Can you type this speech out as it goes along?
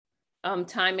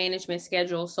time management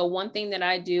schedule. So one thing that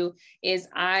I do is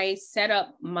I set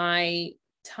up my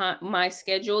time, my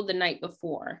schedule the night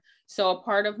before. So a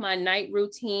part of my night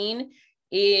routine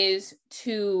is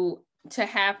to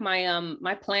have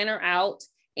my planner out.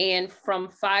 And from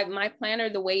my planner,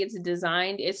 the way it's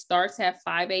designed, it starts at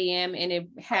 5 a.m. and it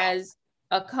has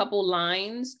a couple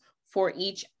lines for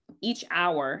each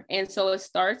hour. And so it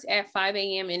starts at 5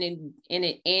 a.m. and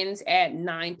it ends at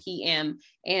 9 p.m.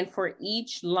 And for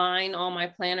each line on my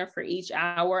planner for each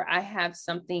hour, I have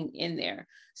something in there.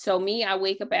 So I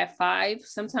wake up at 5,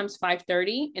 sometimes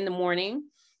 5:30 in the morning,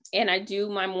 and I do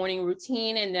my morning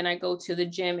routine, and then I go to the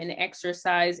gym and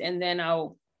exercise, and then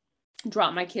I'll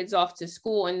drop my kids off to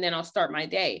school, and then I'll start my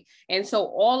day. And so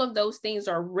all of those things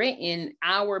are written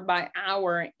hour by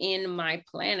hour in my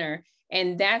planner.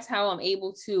 And that's how I'm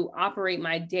able to operate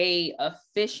my day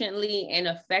efficiently and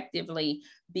effectively,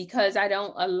 because I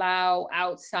don't allow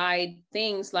outside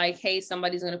things like, hey,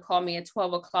 somebody's going to call me at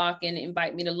 12 o'clock and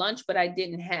invite me to lunch, but I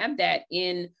didn't have that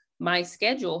in my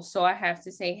schedule. So I have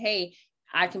to say, hey,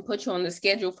 I can put you on the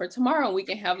schedule for tomorrow. We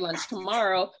can have lunch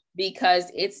tomorrow, because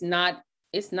it's not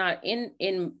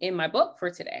in my book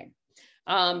for today.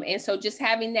 And so just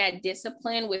having that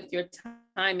discipline with your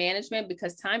time management,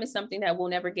 because time is something that we'll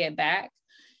never get back.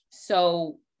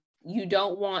 So you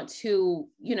don't want to,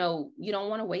 you don't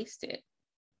want to waste it.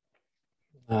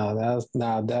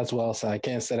 That's well said. I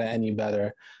can't say that any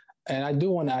better. And I do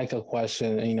want to ask a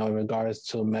question, in regards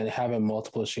to having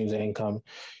multiple streams of income.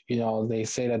 They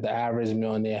say that the average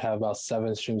millionaire have about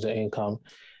 7 streams of income.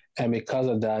 And because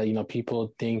of that,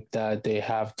 people think that they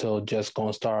have to just go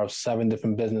and start up 7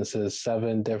 different businesses,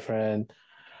 7 different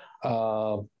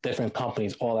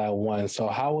companies all at once. So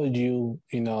how would you,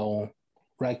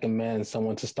 recommend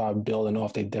someone to start building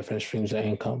off their different streams of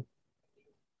income?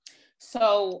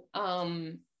 So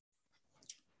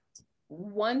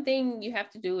one thing you have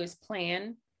to do is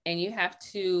plan, and you have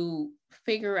to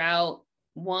figure out,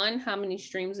 1, how many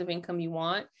streams of income you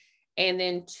want, and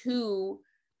then 2,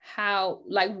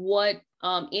 what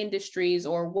industries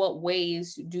or what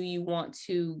ways do you want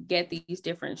to get these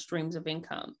different streams of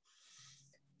income.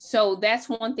 So that's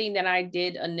one thing that I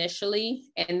did initially,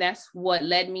 and that's what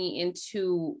led me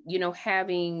into,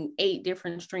 having 8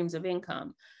 different streams of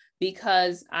income,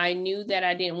 because I knew that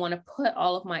I didn't want to put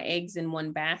all of my eggs in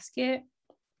one basket.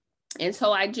 And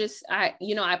so I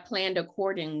planned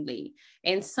accordingly.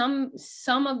 And some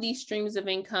of these streams of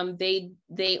income,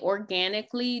 they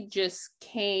organically just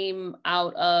came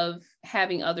out of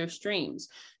having other streams.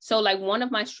 So like one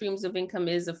of my streams of income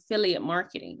is affiliate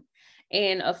marketing.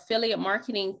 And affiliate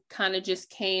marketing kind of just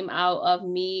came out of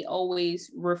me always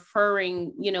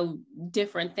referring,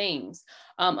 different things.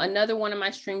 Another one of my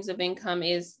streams of income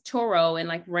is Turo, and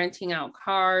like renting out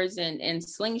cars and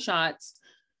slingshots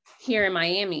here in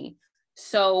Miami.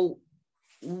 So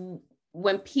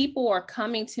when people are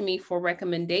coming to me for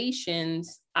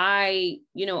recommendations, I'm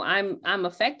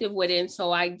effective with it. And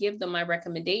so I give them my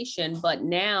recommendation, but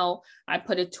now I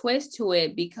put a twist to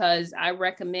it, because I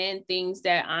recommend things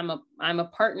that I'm a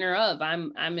partner of,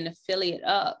 I'm an affiliate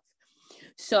of.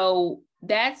 So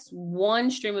that's one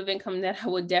stream of income that I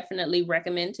would definitely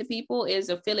recommend to people, is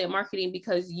affiliate marketing,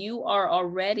 because you are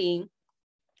already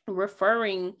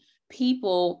referring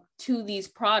people to these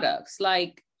products.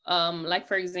 Like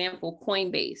for example,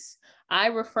 Coinbase. I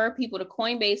refer people to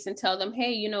Coinbase and tell them,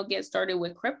 hey, get started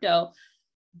with crypto.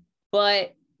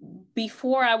 But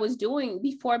before I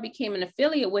became an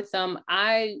affiliate with them,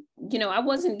 I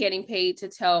wasn't getting paid to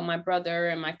tell my brother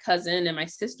and my cousin and my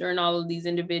sister and all of these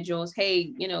individuals,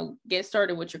 hey, get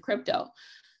started with your crypto.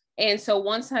 And so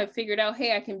once I figured out,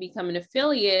 hey, I can become an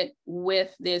affiliate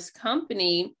with this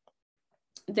company,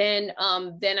 then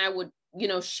I would,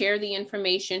 share the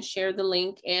information, share the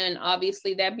link. And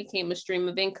obviously that became a stream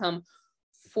of income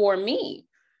for me.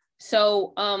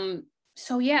 So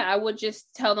yeah, I would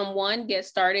just tell them, 1, get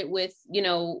started with,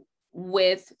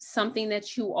 with something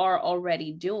that you are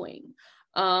already doing.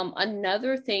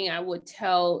 Another thing I would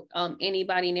tell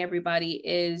anybody and everybody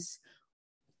is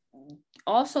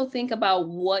also think about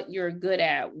what you're good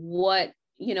at, what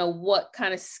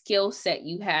kind of skill set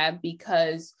you have,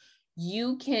 because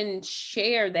you can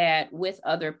share that with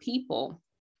other people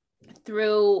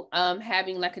through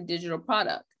having like a digital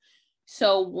product.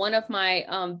 So one of my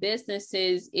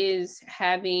businesses is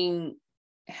I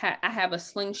have a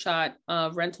slingshot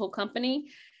rental company.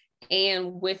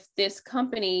 And with this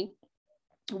company,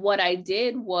 what I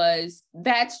did was,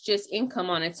 that's just income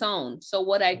on its own. So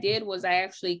what I did was I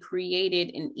actually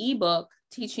created an ebook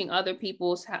teaching other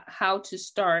people how to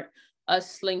start a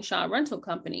slingshot rental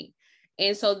company.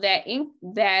 And so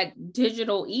that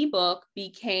digital ebook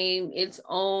became its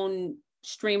own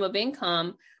stream of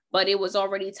income, but it was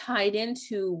already tied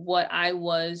into what I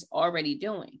was already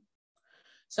doing.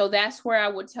 So that's where I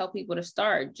would tell people to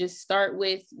start. Just start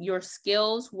with your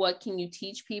skills. What can you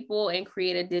teach people, and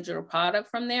create a digital product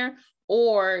from there,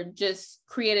 or just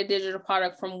create a digital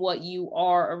product from what you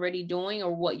are already doing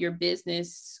or what your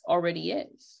business already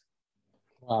is.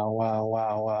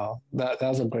 Wow.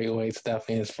 That's a great way to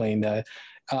definitely explain that.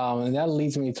 And that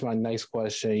leads me to my next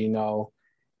question.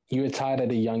 You retired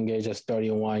at a young age of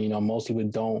 31. Most people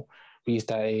don't reach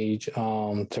that age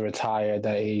to retire at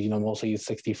that age. Mostly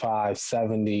 65,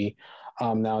 70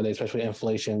 nowadays, especially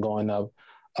inflation going up.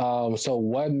 So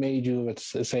what made you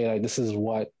say, like, this is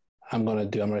what I'm going to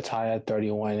do? I'm going to retire at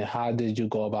 31. And how did you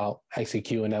go about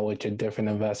executing that with your different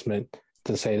investment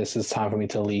to say, this is time for me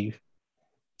to leave?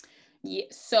 Yeah,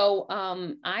 so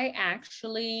I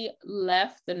actually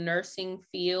left the nursing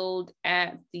field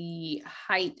at the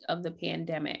height of the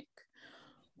pandemic,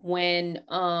 when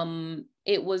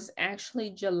it was actually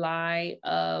July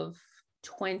of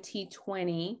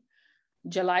 2020,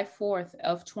 July 4th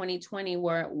of 2020,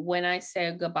 when I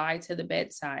said goodbye to the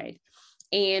bedside.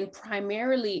 And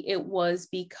primarily it was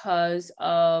because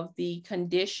of the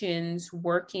conditions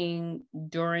working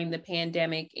during the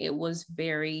pandemic. It was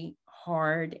very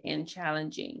hard and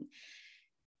challenging.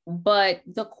 But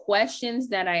the questions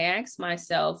that I asked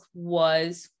myself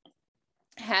was,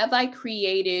 have I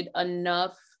created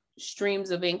enough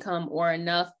streams of income or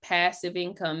enough passive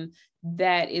income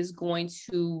that is going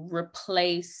to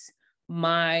replace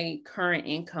my current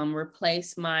income,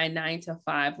 replace my 9 to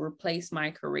 5, replace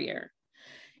my career?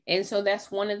 And so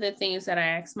that's one of the things that I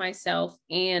asked myself,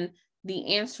 and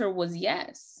the answer was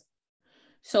yes.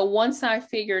 So once I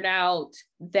figured out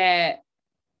that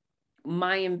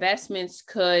my investments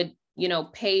could,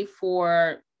 pay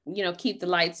for, keep the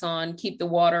lights on, keep the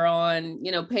water on,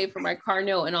 pay for my car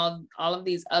note and all of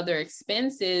these other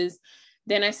expenses,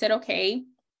 then I said, okay,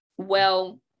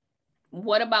 well,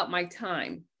 what about my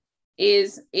time?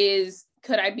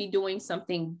 Could I be doing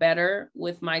something better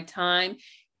with my time?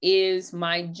 Is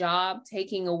my job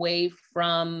taking away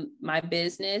from my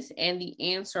business? And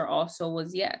the answer also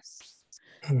was yes.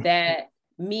 That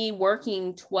me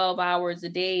working 12 hours a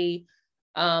day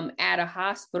at a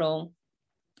hospital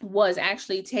was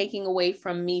actually taking away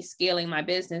from me scaling my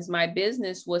business. My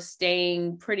business was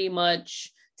staying pretty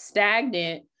much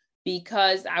stagnant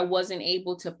because I wasn't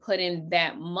able to put in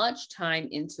that much time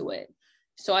into it.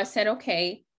 So I said,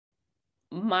 okay,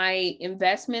 my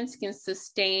investments can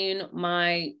sustain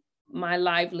my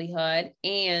livelihood,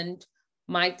 and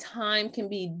my time can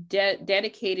be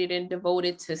dedicated and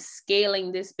devoted to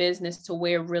scaling this business to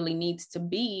where it really needs to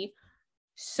be.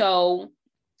 So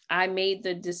I made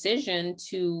the decision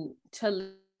to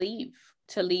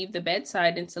leave the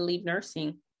bedside and to leave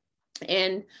nursing.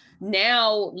 And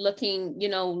now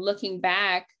looking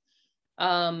back,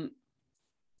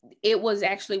 it was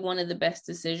actually one of the best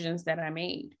decisions that I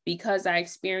made, because I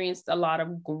experienced a lot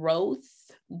of growth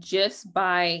just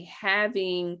by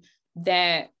having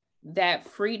that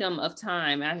freedom of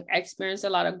time. I experienced a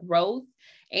lot of growth,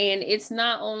 and it's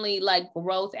not only like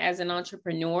growth as an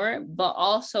entrepreneur, but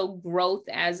also growth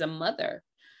as a mother,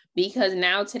 because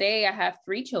now today I have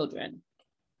 3 children.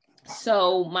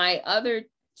 So my other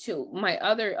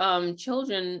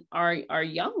children are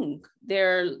young.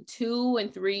 They're 2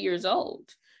 and 3 years old.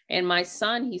 And my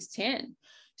son, he's 10.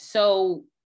 So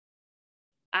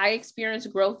I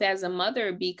experienced growth as a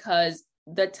mother, because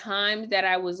the time that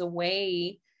I was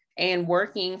away and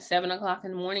working 7 o'clock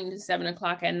in the morning to 7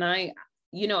 o'clock at night,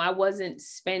 I wasn't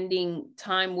spending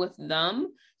time with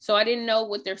them. So I didn't know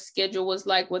what their schedule was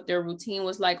like, what their routine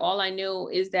was like. All I knew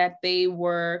is that they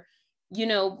were,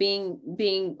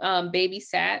 being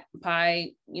babysat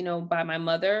by my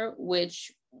mother,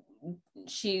 which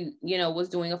she, was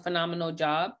doing a phenomenal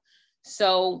job.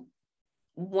 So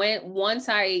once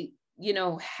I,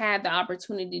 had the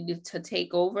opportunity to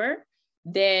take over,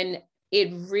 then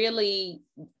it really,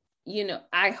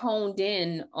 I honed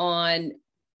in on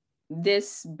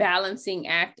this balancing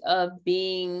act of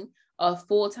being a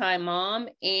full-time mom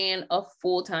and a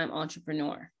full-time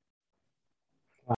entrepreneur.